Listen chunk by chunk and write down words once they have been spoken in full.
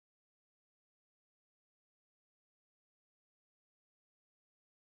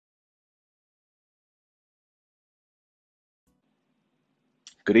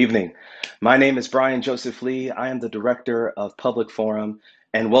Good evening. My name is Brian Joseph Lee. I am the Director of Public Forum,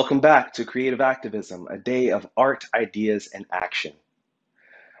 and welcome back to Creative Activism, a day of art, ideas, and action.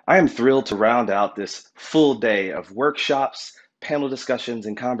 I am thrilled to round out this full day of workshops, panel discussions,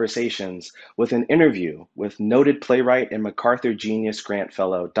 and conversations with an interview with noted playwright and MacArthur Genius Grant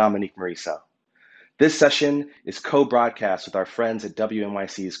Fellow Dominique Morisseau. This session is co-broadcast with our friends at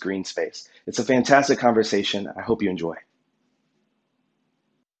WNYC's Greene Space. It's a fantastic conversation. I hope you enjoy.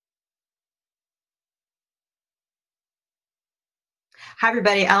 Hi,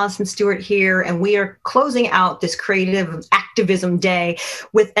 everybody. Alison Stewart here, and we are closing out this Creative Activism Day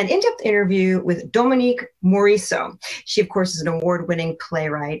with an in-depth interview with Dominique Morisseau. She, of course, is an award-winning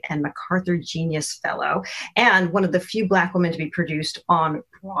playwright and MacArthur Genius Fellow, and one of the few Black women to be produced on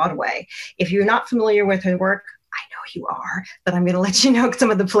Broadway. If you're not familiar with her work, I know you are, but I'm going to let you know some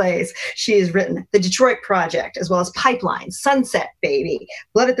of the plays. She has written The Detroit Project, as well as Pipeline, Sunset Baby,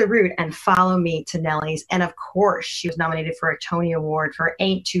 Blood at the Root, and Follow Me to Nelly's. And of course, she was nominated for a Tony Award for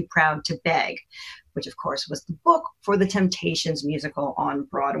Ain't Too Proud to Beg, which of course was the book for the Temptations musical on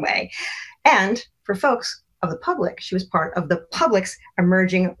Broadway. And for folks of the public, she was part of the Public's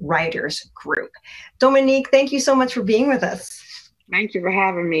Emerging Writers Group. Dominique, thank you so much for being with us. Thank you for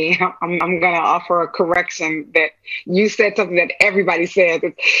having me. I'm going to offer a correction that you said something that everybody says.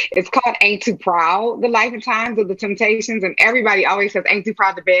 It's called Ain't Too Proud, The Life and Times of the Temptations. And everybody always says Ain't Too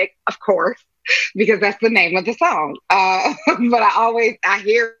Proud to Beg, of course, because that's the name of the song. But I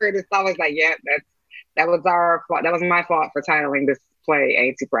hear it. It's always like, yeah, that was our fault. That was my fault for titling this play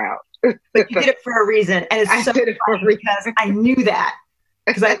Ain't Too Proud. But you did it for a reason. And it's so funny because I knew that.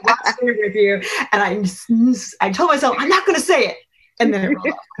 Because I watched it with you and I told myself, I'm not going to say it. And then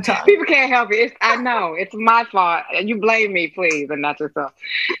people can't help it. I know it's my fault. And you blame me, please, and not yourself.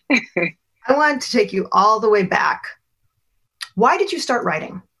 I wanted to take you all the way back. Why did you start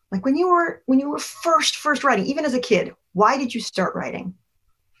writing? Like when you were first writing, even as a kid, why did you start writing?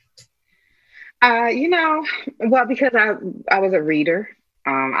 Well, because I was a reader.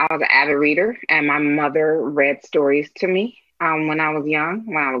 I was an avid reader, and my mother read stories to me when I was young,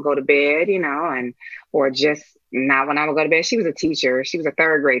 when I would go to bed, or just not when I would go to bed. She was a teacher. She was a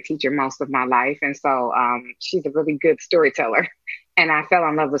third grade teacher most of my life. And so she's a really good storyteller. And I fell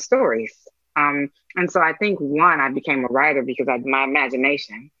in love with stories. And so I think, I became a writer because my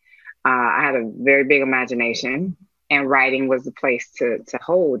imagination, I had a very big imagination, and writing was the place to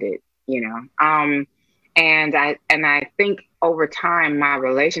hold it, And I think over time, my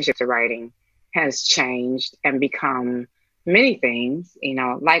relationship to writing has changed and become many things,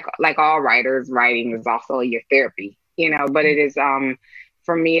 like all writers, writing is also your therapy, but it is,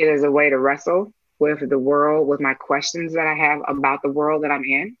 for me, it is a way to wrestle with the world, with my questions that I have about the world that I'm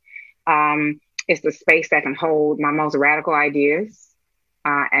in. It's the space that can hold my most radical ideas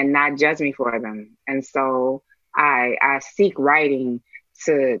and not judge me for them. And so I seek writing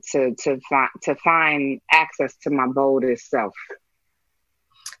to find access to my boldest self.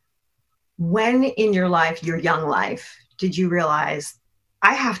 When in your life, your young life, did you realize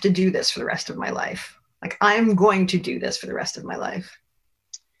I have to do this for the rest of my life? Like I'm going to do this for the rest of my life.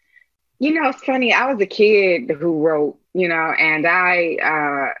 It's funny. I was a kid who wrote, and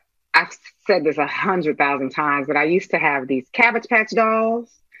I've said this 100,000 times, but I used to have these Cabbage Patch dolls.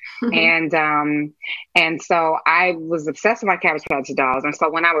 And so I was obsessed with my Cabbage Patch dolls. And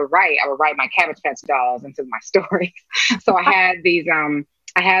so when I would write my Cabbage Patch dolls into my stories. So I had these,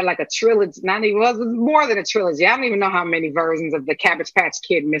 I had like a trilogy, it was more than a trilogy. I don't even know how many versions of the Cabbage Patch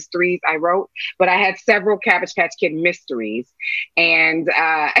Kid mysteries I wrote, but I had several Cabbage Patch Kid mysteries. And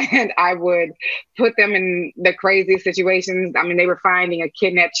I would put them in the craziest situations. I mean, they were finding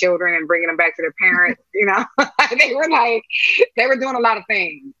kidnapped children and bringing them back to their parents, they were doing a lot of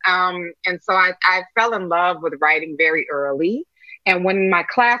things. And so I fell in love with writing very early. And when my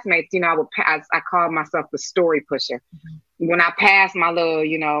classmates, I called myself the story pusher. When I passed my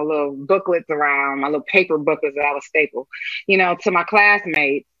little booklets around, my little paper booklets that I would staple, to my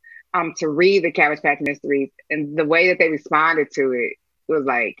classmates, to read the Cabbage Patch mysteries, and the way that they responded to it was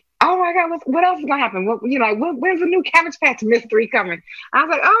like, oh my God, what else is gonna happen? When's the new Cabbage Patch mystery coming? I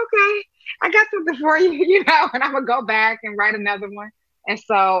was like, oh, okay, I got something for you, and I'm gonna go back and write another one. And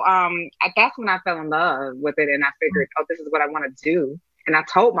so that's when I fell in love with it, and I figured, oh, this is what I want to do. And I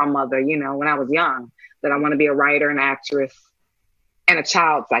told my mother, when I was young, that I want to be a writer, an actress, and a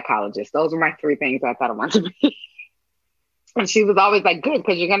child psychologist. Those were my three things I thought I wanted to be. And she was always like, good,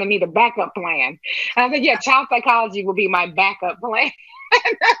 because you're going to need a backup plan. And I was like, yeah, child psychology will be my backup plan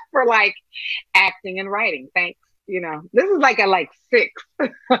for like acting and writing. Thanks. This is like a 6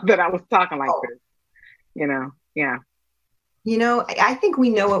 that I was talking like this, yeah. You know, I think we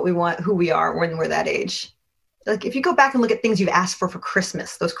know what we want, who we are when we're that age. Like if you go back and look at things you've asked for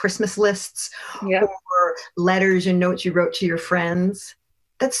Christmas, those Christmas lists, Yeah, or letters and notes you wrote to your friends,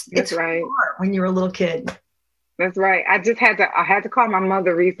 it's right. who you are when you were a little kid. That's right. I had to call my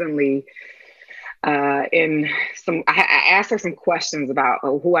mother recently. I asked her some questions about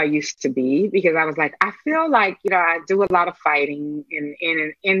who I used to be, because I was like, I feel like, I do a lot of fighting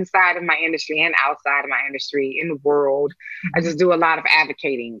in inside of my industry and outside of my industry in the world. Mm-hmm. I just do a lot of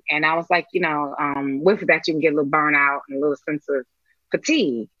advocating. And I was like, with that, you can get a little burnout and a little sense of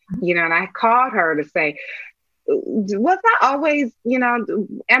fatigue, and I called her to say, was I always,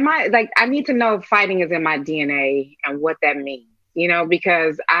 am I like, I need to know if fighting is in my DNA and what that means,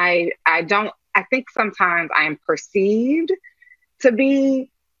 because I think sometimes I am perceived to be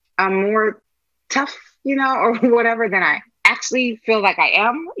more tough, or whatever, than I actually feel like I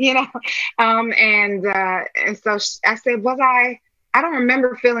am, and so I said, I don't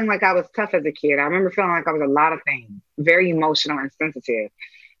remember feeling like I was tough as a kid. I remember feeling like I was a lot of things, very emotional and sensitive.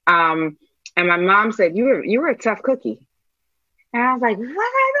 And my mom said, you were a tough cookie. And I was like, what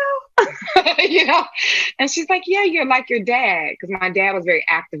I know? And she's like, yeah, you're like your dad. Because my dad was very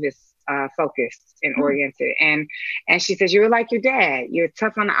activist focused and oriented. And she says, you're like your dad. You're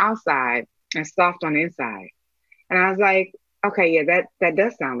tough on the outside and soft on the inside. And I was like, okay, yeah, that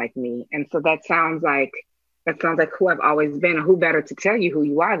does sound like me. And so that sounds like who I've always been, and who better to tell you who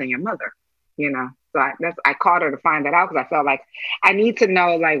you are than your mother, So I called her to find that out, because I felt like I need to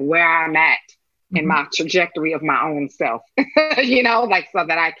know like where I'm at in my trajectory of my own self, like so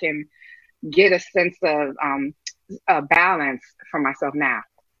that I can get a sense of balance for myself now.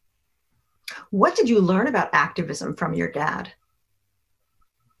 What did you learn about activism from your dad?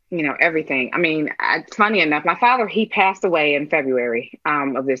 Everything. I mean, it's funny enough, my father, he passed away in February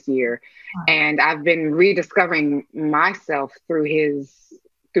of this year. Wow. And I've been rediscovering myself through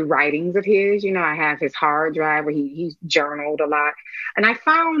writings of his. I have his hard drive where he journaled a lot. And I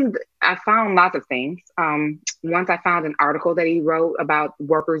found lots of things. Once I found an article that he wrote about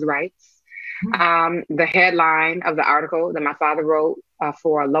workers' rights. The headline of the article that my father wrote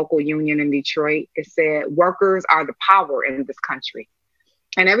for a local union in Detroit, it said, "Workers are the power in this country."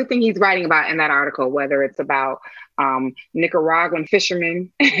 And everything he's writing about in that article, whether it's about Nicaraguan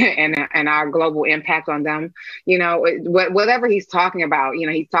fishermen and our global impact on them, whatever he's talking about,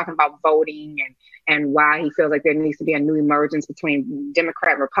 he's talking about voting and why he feels like there needs to be a new emergence between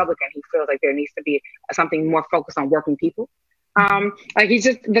Democrat and Republican. He feels like there needs to be something more focused on working people. Like he's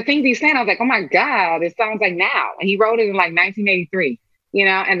just, the things he's saying, I was like, oh my God, it sounds like now. And he wrote it in like 1983,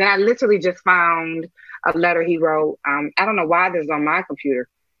 and then I literally just found a letter he wrote. I don't know why this is on my computer.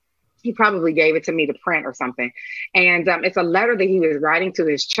 He probably gave it to me to print or something. And it's a letter that he was writing to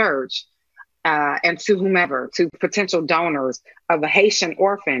his church and to whomever, to potential donors of a Haitian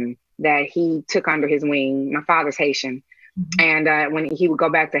orphan that he took under his wing. My father's Haitian. Mm-hmm. And when he would go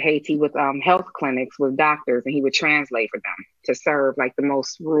back to Haiti with health clinics with doctors, and he would translate for them to serve like the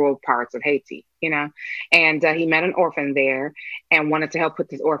most rural parts of Haiti, and he met an orphan there and wanted to help put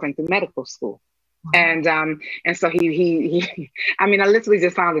this orphan through medical school. And so he I mean, I literally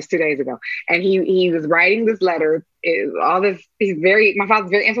just found this 2 days ago, and he was writing this letter, my father's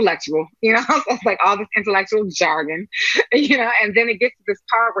very intellectual, so it's like all this intellectual jargon, and then it gets to this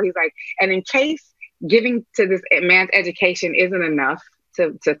part where he's like, and in case giving to this man's education isn't enough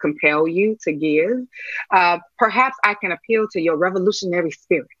to compel you to give, perhaps I can appeal to your revolutionary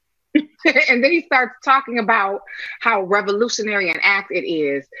spirit. And then he starts talking about how revolutionary an act it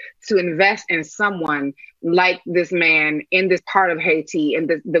is to invest in someone like this man in this part of Haiti, in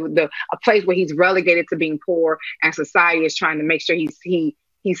a place where he's relegated to being poor, and society is trying to make sure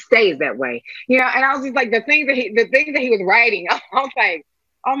he stays that way. And I was just like, the things that he was writing, I was like,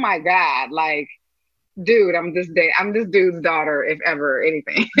 oh my God, like, dude, I'm this dude's daughter, if ever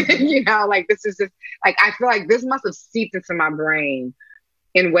anything. Like this is just like, I feel like this must have seeped into my brain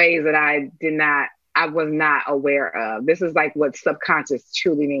in ways that I was not aware of. This is like what subconscious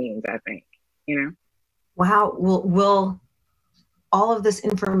truly means, I think, Wow. Will all of this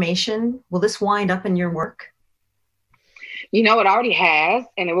information, will this wind up in your work? It already has,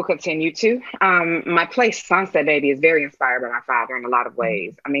 and it will continue to. My play Sunset Baby is very inspired by my father in a lot of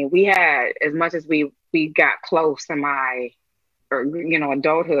ways. I mean, we had, as much as we got close in my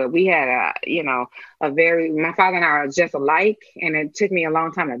adulthood, we had my father and I are just alike, and it took me a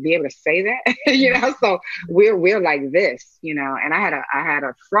long time to be able to say that, so we're like this, and I had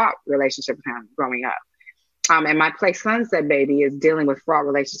a fraught relationship with him growing up. And my play Sunset Baby is dealing with fraught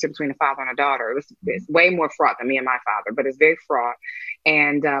relationship between a father and a daughter. It's way more fraught than me and my father, but it's very fraught,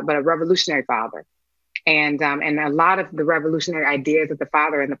 and but a revolutionary father. and a lot of the revolutionary ideas that the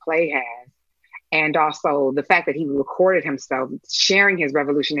father in the play has, and also the fact that he recorded himself sharing his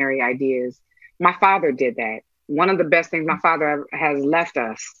revolutionary ideas. My father did that. One of the best things my father has left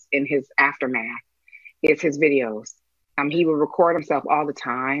us in his aftermath is his videos. He would record himself all the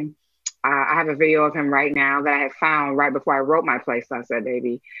time. I have a video of him right now that I had found right before I wrote my play, Sunset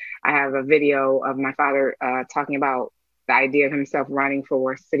Baby. I have a video of my father talking about the idea of himself running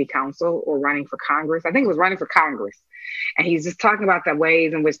for city council or running for Congress. I think it was running for Congress. And he's just talking about the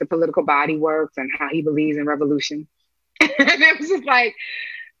ways in which the political body works and how he believes in revolution. And it was just like,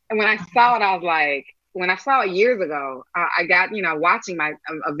 and when I saw it, I was like, when I saw it years ago, I got, watching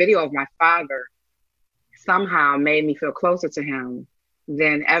a video of my father somehow made me feel closer to him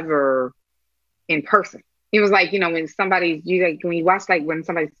than ever in person. It was like, when when you watch, like when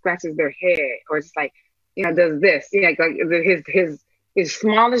somebody scratches their head or just like, does this, like his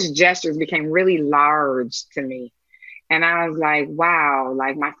smallest gestures became really large to me. And I was like, wow,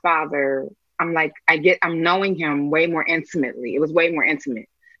 like my father, I'm knowing him way more intimately. It was way more intimate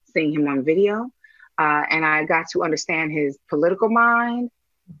seeing him on video. And I got to understand his political mind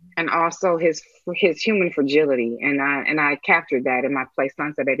and also his human fragility. And I captured that in my play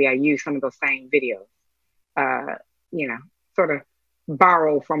Sunset Baby. I used some of those same videos, sort of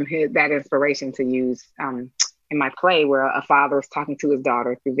borrow from that inspiration to use in my play where a father is talking to his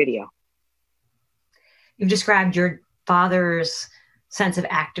daughter through video. You've described your father's sense of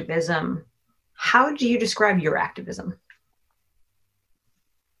activism. How do you describe your activism?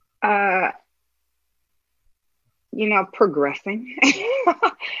 Progressing.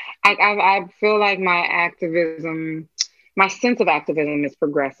 I feel like my sense of activism is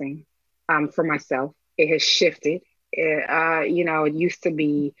progressing for myself. It has shifted. It used to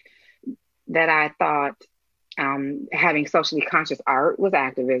be that I thought having socially conscious art was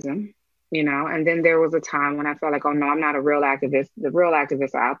activism, and then there was a time when I felt like, oh no, I'm not a real activist. The real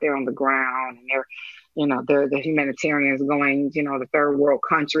activists are out there on the ground, and they're the humanitarians going, to third world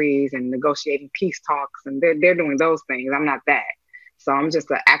countries and negotiating peace talks, and they're doing those things. I'm not that. So I'm just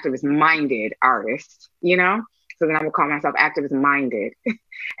an activist-minded artist, So then I would call myself activist-minded.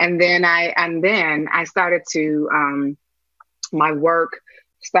 And then I started to, my work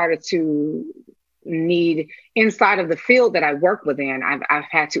started to need, inside of the field that I work within, I've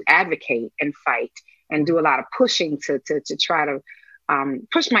had to advocate and fight and do a lot of pushing to try to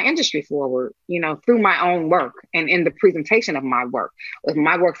push my industry forward, through my own work and in the presentation of my work. If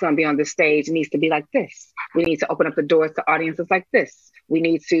my work's going to be on this stage, it needs to be like this. We need to open up the doors to audiences like this. We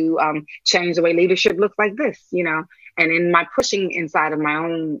need to change the way leadership looks like this, And in my pushing inside of my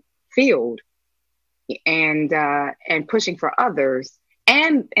own field and pushing for others,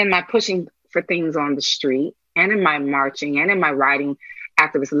 and in my pushing for things on the street, and in my marching, and in my writing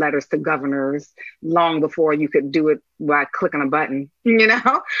activist letters to governors long before you could do it by clicking a button,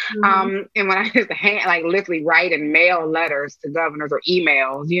 Mm-hmm. And when I used to literally write and mail letters to governors or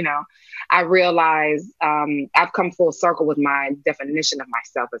emails, I realized I've come full circle with my definition of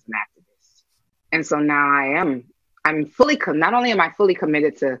myself as an activist. And so now I'm fully, not only am I fully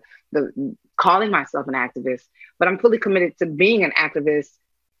committed to calling myself an activist, but I'm fully committed to being an activist,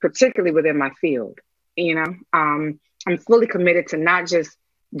 particularly within my field, I'm fully committed to not just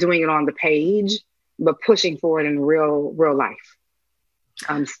doing it on the page, but pushing for it in real life.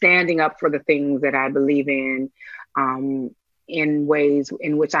 Standing up for the things that I believe in ways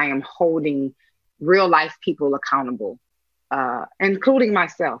in which I am holding real life people accountable, including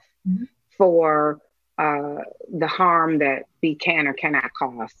myself, mm-hmm. for the harm that we can or cannot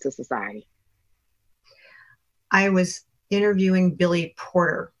cause to society. I was interviewing Billy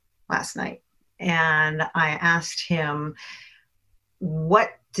Porter last night, and I asked him,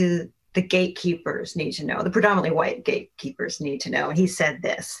 what do the gatekeepers need to know, the predominantly white gatekeepers need to know? And he said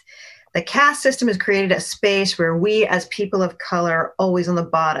this: the caste system has created a space where we as people of color are always on the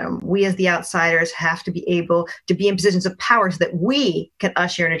bottom. We as the outsiders have to be able to be in positions of power so that we can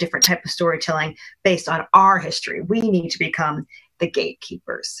usher in a different type of storytelling based on our history. We need to become the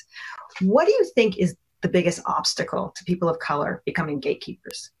gatekeepers. What do you think is the biggest obstacle to people of color becoming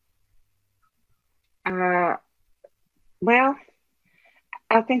gatekeepers? Well,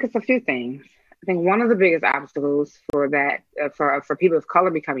 I think it's a few things. I think one of the biggest obstacles for that, for people of color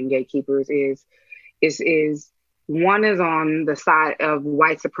becoming gatekeepers is one is on the side of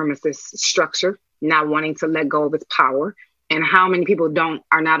white supremacist structure, not wanting to let go of its power, and how many people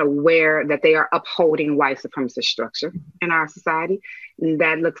are not aware that they are upholding white supremacist structure in our society. And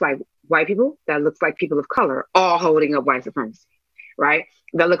that looks like white people, that looks like people of color, all holding up white supremacy, right?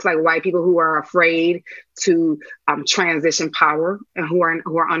 That looks like white people who are afraid to transition power and who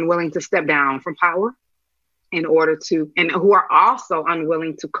are unwilling to step down from power, in order to, and who are also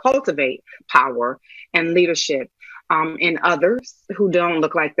unwilling to cultivate power and leadership in others who don't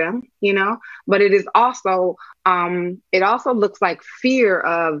look like them, you know. But it also looks like fear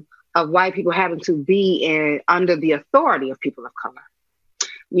of white people having to be under the authority of people of color.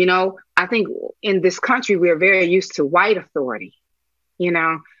 You know, I think in this country we are very used to white authority, you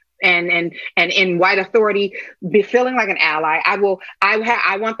know. And in white authority, be feeling like an ally. I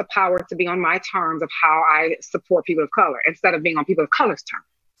want the power to be on my terms of how I support people of color instead of being on people of color's terms.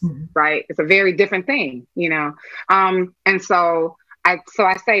 Mm-hmm. Right? It's a very different thing, you know. And so I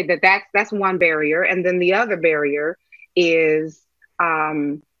say that's one barrier, and then the other barrier is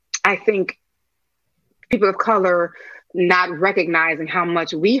I think people of color not recognizing how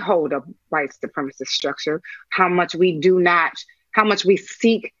much we hold up white supremacist structure, how much we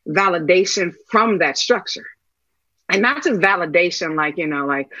seek validation from that structure. And not just validation, like, you know,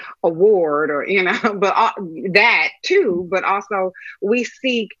 like award or, you know, but that too, but also we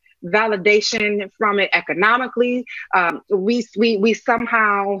seek validation from it economically. We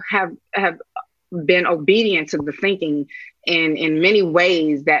somehow have been obedient to the thinking in many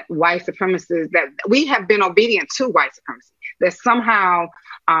ways that white supremacists, that we have been obedient to white supremacy. There's somehow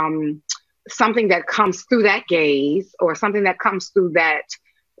something that comes through that gaze, or something that comes through that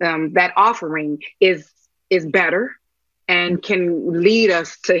offering is better and can lead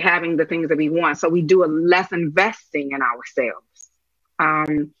us to having the things that we want. So we do a less investing in ourselves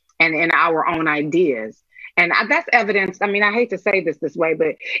and in our own ideas. And that's evidence. I mean, I hate to say this way,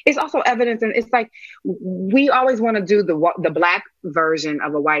 but it's also evidence. And it's like, we always want to do the Black version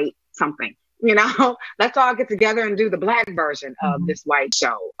of a white something. You know, let's all get together and do the Black version of this white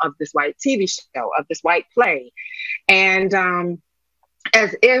show, of this white TV show, of this white play. And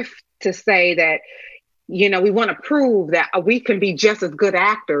as if to say that, you know, we want to prove that we can be just as good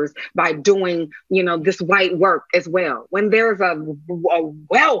actors by doing, you know, this white work as well. When there's a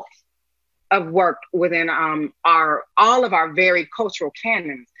wealth of work within all of our very cultural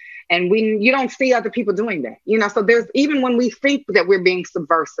canons. And you don't see other people doing that, you know. So there's, even when we think that we're being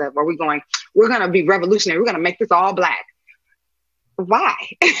subversive, or we're going to be revolutionary, we're going to make this all Black. Why?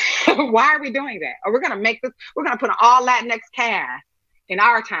 Why are we doing that? Or we're going to put an all Latinx cast in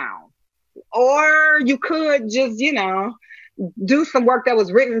our town. Or you could just, you know, do some work that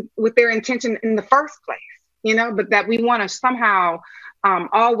was written with their intention in the first place, you know. But that we want to somehow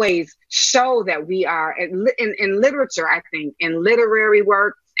always show that we are in literature. I think in literary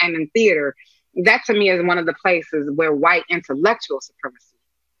work and in theater, that to me is one of the places where white intellectual supremacy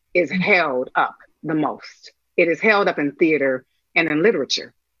is held up the most. It is held up in theater and in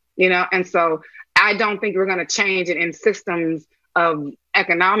literature, you know. And so I don't think we're going to change it in systems of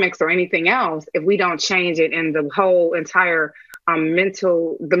economics or anything else if we don't change it in the whole entire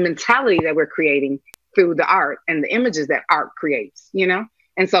the mentality that we're creating through the art and the images that art creates, you know.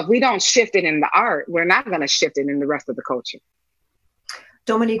 And so if we don't shift it in the art, we're not going to shift it in the rest of the culture.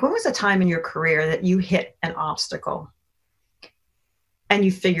 Dominique, when was a time in your career that you hit an obstacle and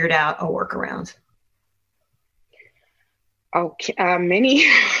you figured out a workaround? Okay, many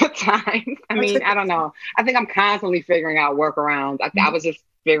times. I mean, I don't know. I think I'm constantly figuring out workarounds. I was just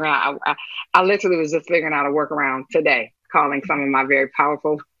figuring out, I literally was just figuring out a workaround today, calling some of my very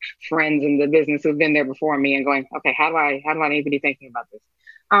powerful friends in the business who've been there before me and going, okay, how do I need to be thinking about this?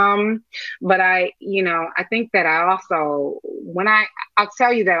 But I think that I also, I'll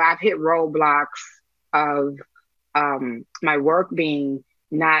tell you that I've hit roadblocks of my work being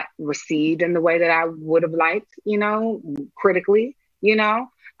not received in the way that I would have liked, you know, critically, you know,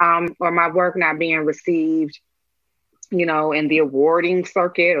 or my work not being received, you know, in the awarding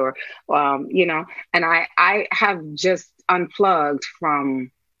circuit, or, you know, and I have just unplugged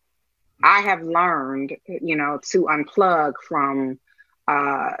from, I have learned, you know, to unplug from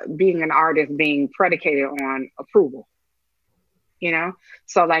being an artist being predicated on approval, you know?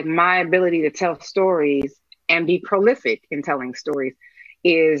 So like my ability to tell stories and be prolific in telling stories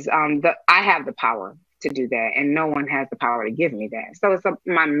is I have the power to do that, and no one has the power to give me that. So it's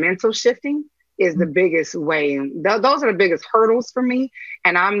my mental shifting is the biggest way. Those are the biggest hurdles for me,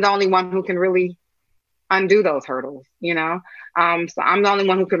 and I'm the only one who can really undo those hurdles, you know? So I'm the only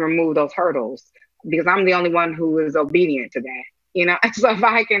one who can remove those hurdles, because I'm the only one who is obedient to that, you know? So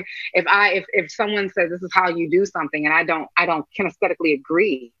if someone says this is how you do something and I don't kinesthetically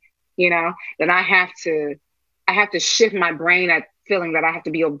agree, you know, then I have to shift my brain at feeling that I have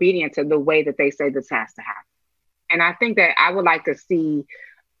to be obedient to the way that they say this has to happen. And I think that I would like to see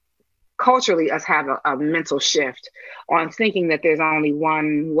culturally us have a mental shift on thinking that there's only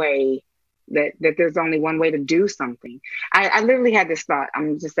one way that there's only one way to do something. I literally had this thought.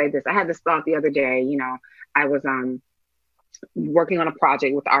 I'm just say this. I had this thought the other day. I was working on a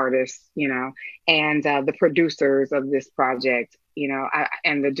project with artists, and the producers of this project,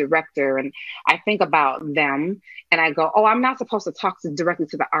 and the director, and I think about them, and I go, oh, I'm not supposed to talk directly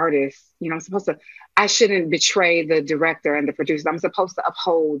to the artists. I shouldn't betray the director and the producers. I'm supposed to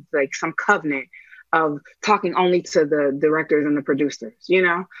uphold like some covenant of talking only to the directors and the producers,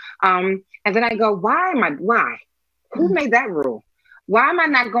 and then I go, why? Who made that rule? Why am I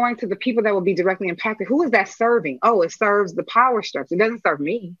not going to the people that will be directly impacted? Who is that serving? Oh, it serves the power structure. It doesn't serve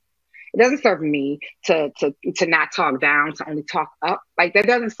me. It doesn't serve me to not talk down, to only talk up. Like, that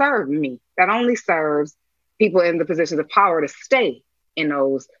doesn't serve me. That only serves people in the positions of power to stay in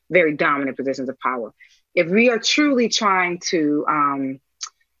those very dominant positions of power. If we are truly trying to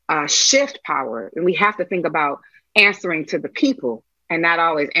shift power, then we have to think about answering to the people and not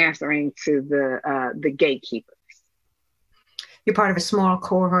always answering to the gatekeepers. You're part of a small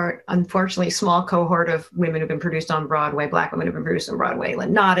cohort, unfortunately, small cohort of women who've been produced on Broadway, Black women who've been produced on Broadway,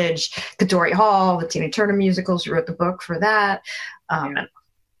 Lynn Nottage, Katori Hall, the Tina Turner musicals. You wrote the book for that.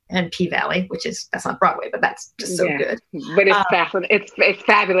 And P-Valley, that's not Broadway, but that's just so good. But it's fascinating. It's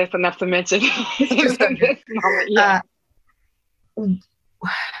fabulous enough to mention. It's just so good.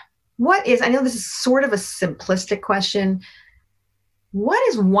 I know this is sort of a simplistic question. What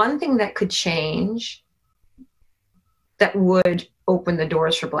is one thing that could change that would open the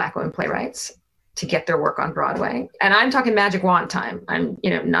doors for Black women playwrights to get their work on Broadway? And I'm talking magic wand time. I'm,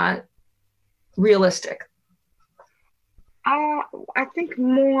 not realistic. I think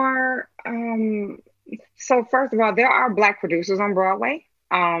more. So first of all, there are Black producers on Broadway.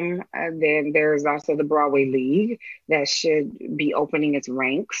 Then there's also the Broadway League that should be opening its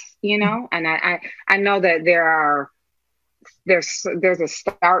ranks. And I know that there's a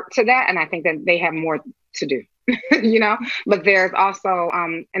start to that, and I think that they have more to do. But there's also,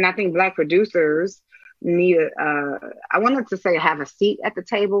 and I think Black producers need, I wanted to say have a seat at the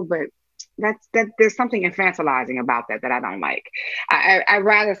table, but there's something infantilizing about that I don't like. I'd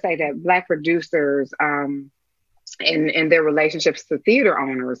rather say that Black producers, in their relationships to theater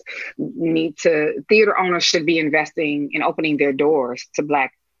owners, theater owners should be investing in opening their doors to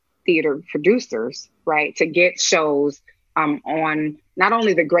Black theater producers, right? To get shows on not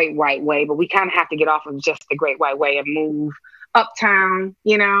only the Great White Way, but we kind of have to get off of just the Great White Way and move uptown,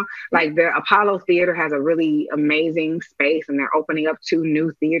 like the Apollo Theater has a really amazing space, and they're opening up 2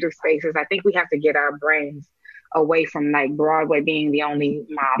 new theater spaces. I think we have to get our brains away from like Broadway being the only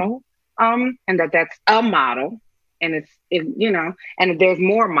model, and that's a model, and and there's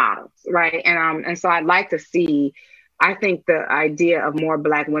more models, right? And so I'd like to see, I think the idea of more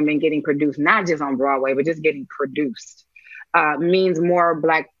Black women getting produced, not just on Broadway, but just getting produced, means more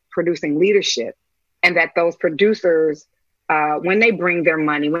Black producing leadership, and that those producers, when they bring their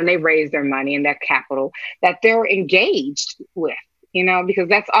money, when they raise their money and their capital, that they're engaged with, because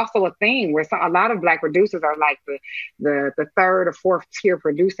that's also a thing where a lot of Black producers are like the 3rd or 4th tier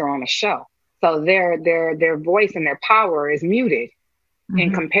producer on a show. So their voice and their power is muted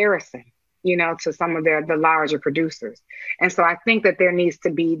in comparison, to some of the larger producers. And so I think that they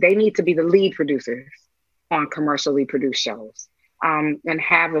need to be the lead producers on commercially produced shows, and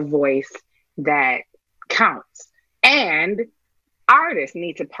have a voice that counts. And artists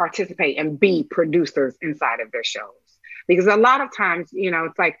need to participate and be producers inside of their shows. Because a lot of times,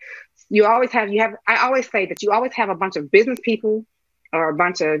 it's like I always say that you always have a bunch of business people or a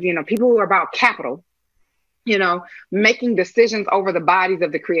bunch of, people who are about capital, making decisions over the bodies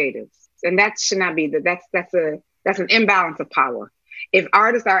of the creatives. And that should not be that's an imbalance of power. If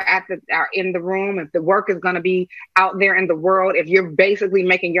artists are in the room, if the work is going to be out there in the world, if you're basically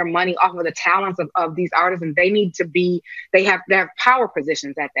making your money off of the talents of these artists, and they have power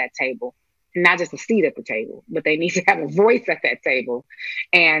positions at that table, not just a seat at the table, but they need to have a voice at that table,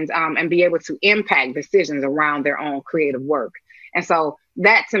 and be able to impact decisions around their own creative work. And so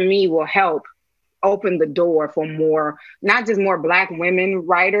that to me will help open the door for more, not just more Black women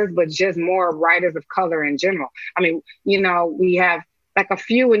writers, but just more writers of color in general. I mean, we have like a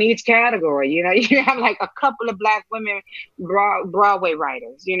few in each category, you have like a couple of Black women Broadway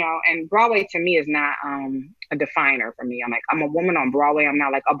writers, and Broadway to me is not a definer for me. I'm a woman on Broadway. I'm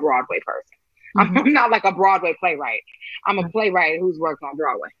not like a Broadway person. I'm not like a Broadway playwright. I'm a playwright who's worked on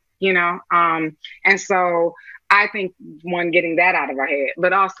Broadway, and so I think getting that out of our head,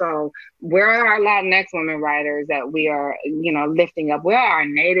 but also where are our Latinx women writers that we are, lifting up? Where are our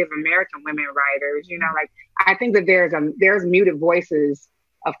Native American women writers? I think that there's muted voices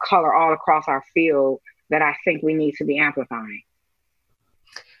of color all across our field that I think we need to be amplifying.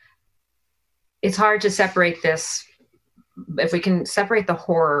 it's hard to separate this. If we can separate the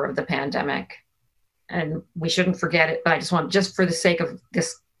horror of the pandemic, and we shouldn't forget it, but I just want, just for the sake of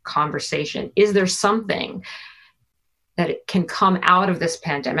this conversation, is there something that it can come out of this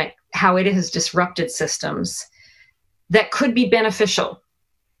pandemic, how it has disrupted systems, that could be beneficial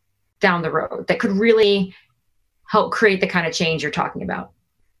down the road, that could really help create the kind of change you're talking about?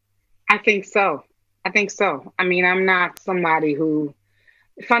 I think so. I mean, I'm not somebody who,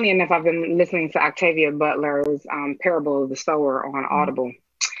 funny enough, I've been listening to Octavia Butler's Parable of the Sower on Audible.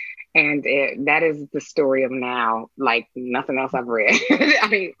 And that is the story of now, like nothing else I've read. I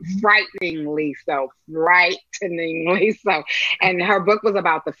mean, frighteningly so. And her book was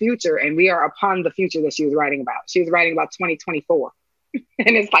about the future, and we are upon the future that she was writing about. She was writing about 2024.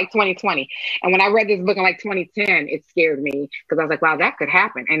 And it's like 2020. And when I read this book in like 2010, it scared me because I was like, wow, that could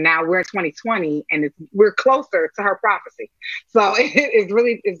happen. And now we're in 2020 and we're closer to her prophecy. So it's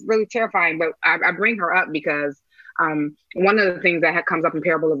really terrifying. But I bring her up because one of the things that comes up in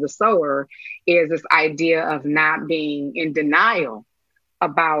Parable of the Sower is this idea of not being in denial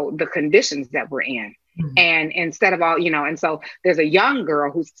about the conditions that we're in. Mm-hmm. And instead of all, and so there's a young girl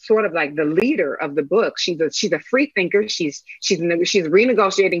who's sort of like the leader of the book. She's a free thinker. She's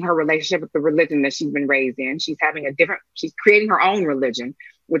renegotiating her relationship with the religion that she's been raised in. She's creating her own religion,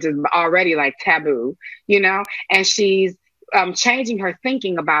 which is already like taboo, and she's changing her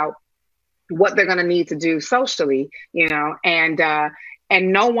thinking about what they're going to need to do socially, and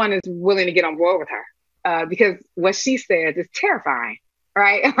no one is willing to get on board with her because what she says is terrifying.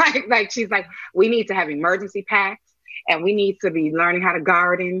 Right? like she's like, we need to have emergency packs, and we need to be learning how to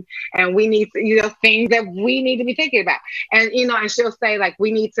garden, and we need to, things that we need to be thinking about. And, and she'll say like,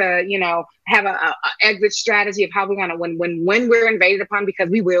 we need to, have a exit strategy of how we're going to, when we're invaded upon, because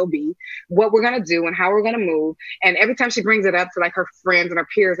we will be, what we're going to do and how we're going to move. And every time she brings it up to like her friends and her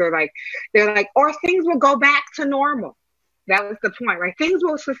peers they're like, or things will go back to normal. That was the point, right?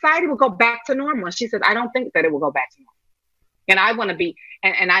 Society will go back to normal. And she says, I don't think that it will go back to normal. And I want to be,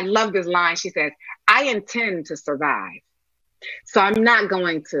 and I love this line. She says, I intend to survive. So I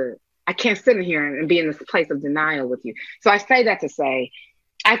can't sit in here and be in this place of denial with you. So I say that to say,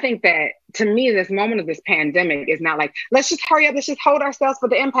 I think that to me, this moment of this pandemic is not like, let's just hurry up, let's just hold ourselves for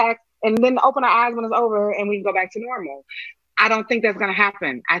the impact and then open our eyes when it's over and we can go back to normal. I don't think that's going to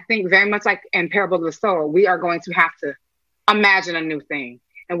happen. I think very much like in Parable of the Sower, we are going to have to imagine a new thing.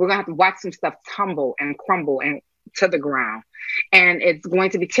 And we're going to have to watch some stuff tumble and crumble and to the ground. And it's going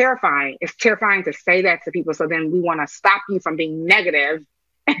to be terrifying. It's terrifying to say that to people. So then we want to stop you from being negative.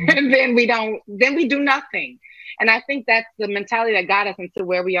 And then we do nothing. And I think that's the mentality that got us into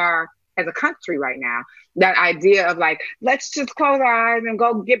where we are as a country right now. That idea of like, let's just close our eyes and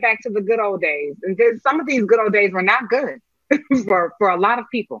go get back to the good old days. And some of these good old days were not good for a lot of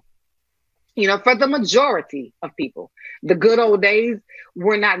people. For the majority of people, the good old days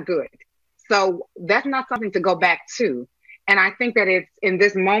were not good. So that's not something to go back to. And I think that it's in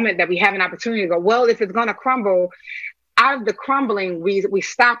this moment that we have an opportunity to go, well, if it's going to crumble, out of the crumbling, we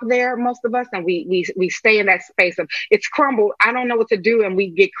stop there, most of us, and we stay in that space of it's crumbled, I don't know what to do, and we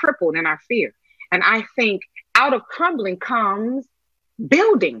get crippled in our fear. And I think out of crumbling comes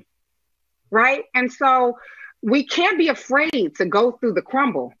building, right? And so we can't be afraid to go through the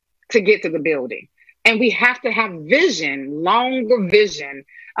crumble to get to the building. And we have to have vision, longer vision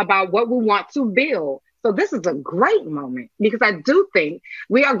about what we want to build. So this is a great moment because I do think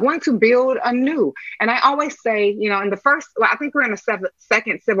we are going to build anew. And I always say, in I think we're in the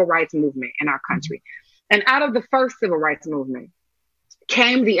second civil rights movement in our country. And out of the first civil rights movement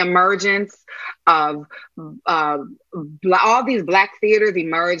came the emergence of all these Black theaters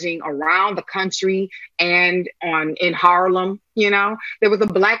emerging around the country and in Harlem. There was a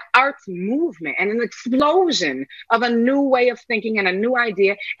Black arts movement and an explosion of a new way of thinking and a new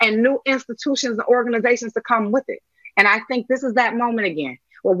idea and new institutions and organizations to come with it. And I think this is that moment again.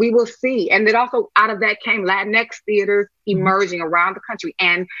 Well, we will see. And then also out of that came Latinx theaters emerging around the country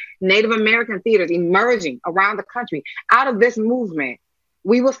and Native American theaters emerging around the country. Out of this movement,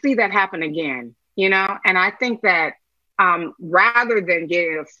 we will see that happen again, And I think that rather than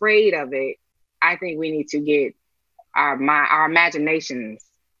getting afraid of it, I think we need to get our imaginations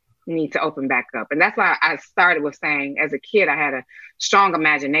need to open back up. And that's why I started with saying, as a kid, I had a strong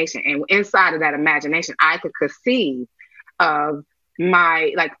imagination. And inside of that imagination, I could conceive of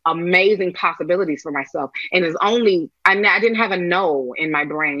my amazing possibilities for myself. And it's only, I didn't have a no in my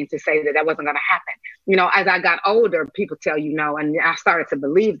brain to say that wasn't going to happen. As I got older, people tell you no, and I started to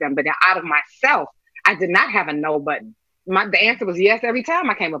believe them. But out of myself, I did not have a no button. The answer was yes every time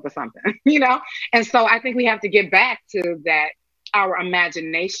I came up with something, And so I think we have to get back to that, our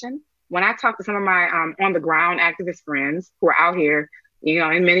imagination when I talk to some of my on the ground activist friends who are out here,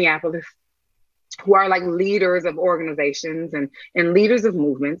 in Minneapolis, who are like leaders of organizations and leaders of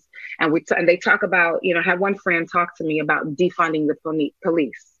movements, and they talk about, I had one friend talk to me about defunding the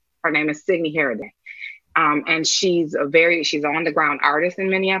police. Her name is Sydney Harriday, and she's on the ground artist in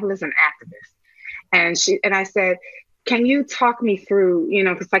Minneapolis, an activist, and I said, can you talk me through,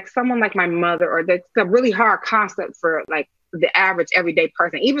 because like someone like my mother, or that's a really hard concept for like the average everyday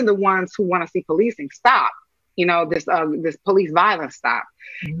person, even the ones who want to see policing stop, this police violence stop.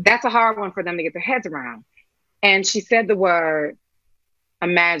 Mm-hmm. That's a hard one for them to get their heads around. And she said the word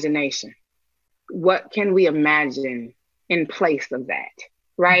imagination. What can we imagine in place of that?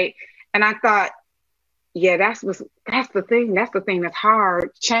 Right. And I thought, yeah, that's the thing. That's the thing that's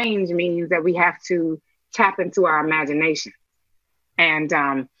hard. Change means that we have to tap into our imagination. And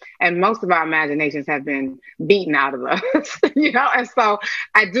most of our imaginations have been beaten out of us, and so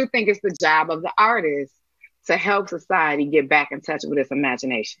I do think it's the job of the artist to help society get back in touch with its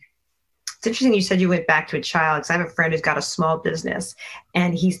imagination. It's interesting you said you went back to a child, because I have a friend who's got a small business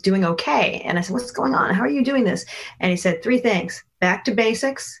and he's doing okay. And I said, what's going on? How are you doing this? And he said 3 things: back to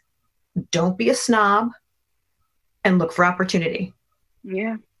basics, don't be a snob, and look for opportunity.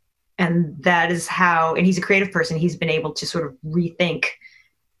 Yeah. And that is how, and he's a creative person, he's been able to sort of rethink,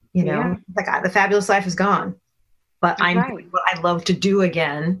 like the fabulous life is gone, but I'm doing what I love to do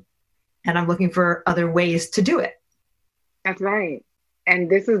again, and I'm looking for other ways to do it. That's right. And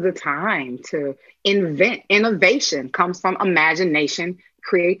this is the time to invent. Innovation comes from imagination,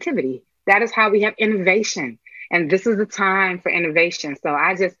 creativity. That is how we have innovation. And this is the time for innovation. So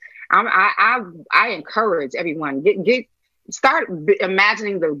I encourage everyone, start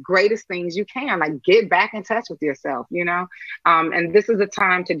imagining the greatest things you can, like get back in touch with yourself, and this is the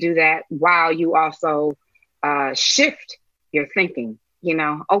time to do that while you also shift your thinking,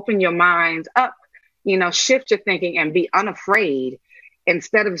 open your minds up, shift your thinking and be unafraid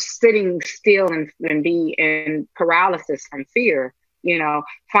instead of sitting still and be in paralysis from fear.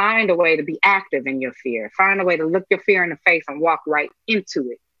 Find a way to be active in your fear, find a way to look your fear in the face and walk right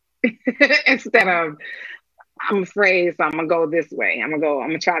into it instead of, I'm afraid, so I'm gonna go this way. I'm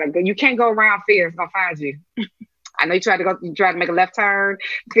gonna try to go. You can't go around fear. It's gonna find you. I know you tried to make a left turn.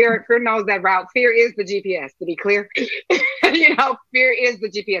 Fear knows that route. Fear is the GPS, to be clear. Fear is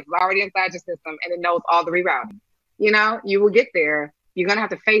the GPS. It's already inside your system and it knows all the rerouting. You will get there. You're gonna have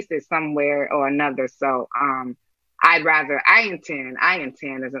to face it somewhere or another. So I intend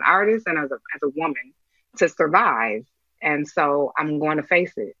as an artist and as a woman to survive. And so I'm going to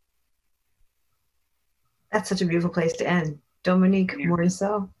face it. That's such a beautiful place to end. Dominique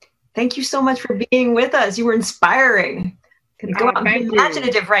Morisseau, thank you so much for being with us. You were inspiring. Go out and be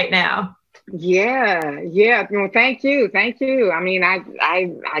imaginative right now. Yeah. Well, thank you. I mean,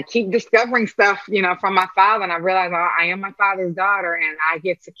 I keep discovering stuff, from my father, and I realize I am my father's daughter, and I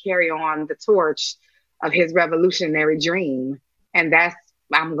get to carry on the torch of his revolutionary dream. And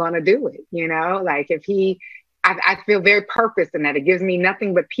I'm going to do it, like if I feel very purposed in that. It gives me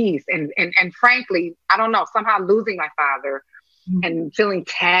nothing but peace. And frankly, I don't know, somehow losing my father and feeling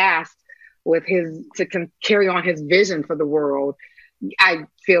tasked with to carry on his vision for the world, I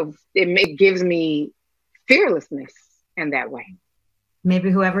feel it gives me fearlessness in that way. Maybe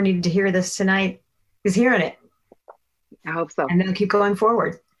whoever needed to hear this tonight is hearing it. I hope so. And they'll keep going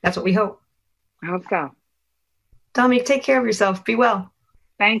forward. That's what we hope. I hope so. Dominique, take care of yourself. Be well.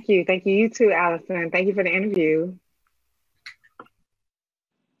 Thank you. Thank you. You too, Alison. Thank you for the interview.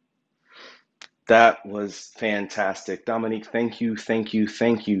 That was fantastic. Dominique, thank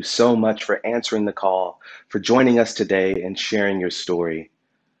you so much for answering the call, for joining us today and sharing your story.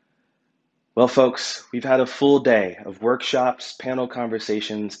 Well, folks, we've had a full day of workshops, panel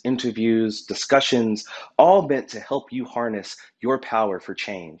conversations, interviews, discussions, all meant to help you harness your power for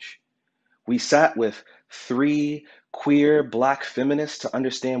change. We sat with 3 queer Black feminists to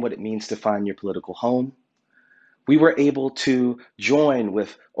understand what it means to find your political home. We were able to join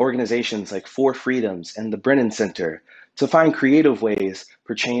with organizations like For Freedoms and the Brennan Center to find creative ways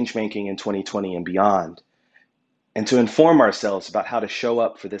for change making in 2020 and beyond, and to inform ourselves about how to show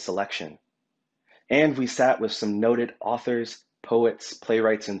up for this election. And we sat with some noted authors, poets,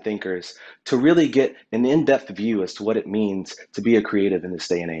 playwrights, and thinkers to really get an in-depth view as to what it means to be a creative in this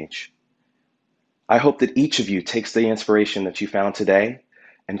day and age. I hope that each of you takes the inspiration that you found today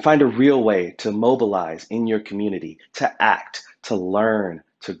and find a real way to mobilize in your community, to act, to learn,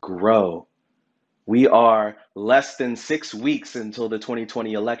 to grow. We are less than 6 weeks until the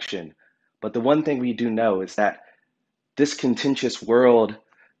 2020 election, but the one thing we do know is that this contentious world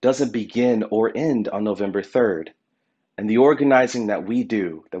doesn't begin or end on November 3rd. And the organizing that we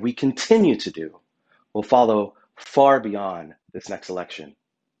do, that we continue to do, will follow far beyond this next election.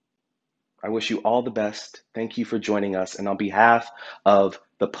 I wish you all the best. Thank you for joining us. And on behalf of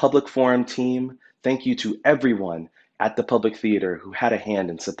the Public Forum team, thank you to everyone at the Public Theater who had a hand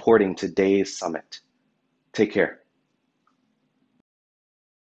in supporting today's summit. Take care.